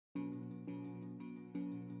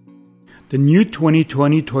The new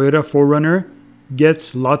 2020 Toyota 4Runner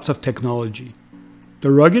gets lots of technology.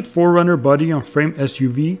 The rugged 4Runner body-on-frame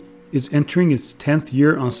SUV is entering its 10th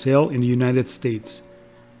year on sale in the United States,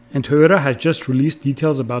 and Toyota has just released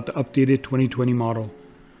details about the updated 2020 model.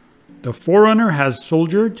 The 4Runner has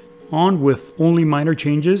soldiered on with only minor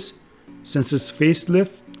changes since its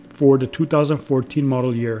facelift for the 2014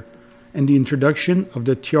 model year and the introduction of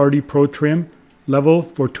the TRD Pro trim level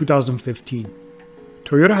for 2015.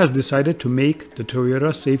 Toyota has decided to make the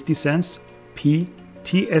Toyota Safety Sense P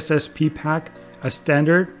TSSP pack a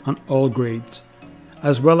standard on all grades,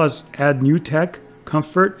 as well as add new tech,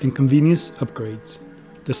 comfort, and convenience upgrades.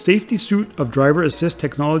 The safety suite of driver assist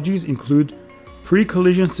technologies include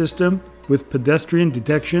pre-collision system with pedestrian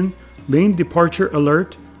detection, lane departure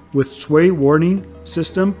alert with sway warning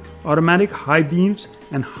system, automatic high beams,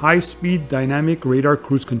 and high-speed dynamic radar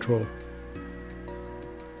cruise control.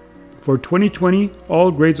 For 2020, all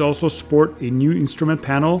grades also sport a new instrument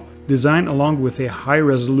panel designed along with a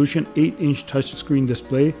high-resolution 8-inch touchscreen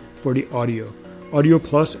display for the Audio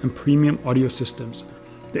Plus, and premium audio systems.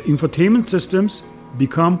 The infotainment systems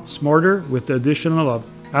become smarter with the addition of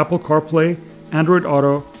Apple CarPlay, Android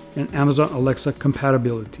Auto, and Amazon Alexa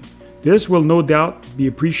compatibility. This will no doubt be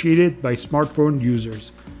appreciated by smartphone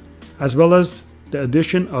users, as well as the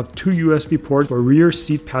addition of 2 USB ports for rear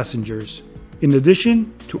seat passengers. In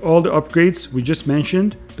addition to all the upgrades we just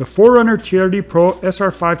mentioned, the 4Runner TRD Pro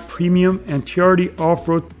SR5 Premium and TRD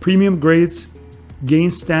Off-Road Premium grades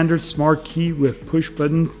gain standard smart key with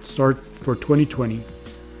push-button start for 2020.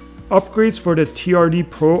 Upgrades for the TRD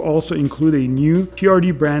Pro also include a new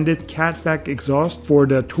TRD-branded catback exhaust for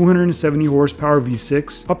the 270 horsepower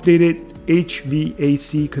V6, updated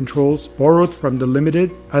HVAC controls borrowed from the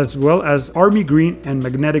Limited, as well as army green and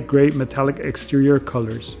magnetic gray metallic exterior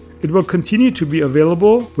colors. It will continue to be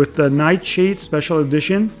available with the Nightshade Special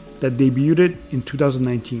Edition that debuted in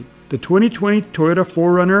 2019. The 2020 Toyota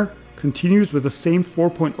 4Runner continues with the same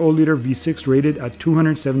 4.0-liter V6 rated at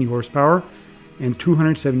 270 horsepower and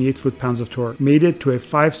 278 foot-pounds of torque, mated to a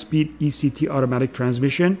 5-speed ECT automatic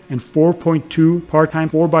transmission and 4.2 part-time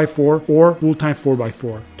 4x4 or full-time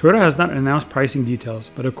 4x4. Toyota has not announced pricing details,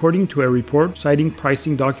 but according to a report citing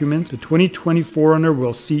pricing documents, the 2020 4Runner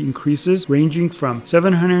will see increases ranging from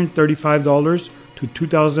 $735 to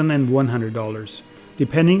 $2,100,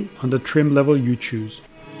 depending on the trim level you choose.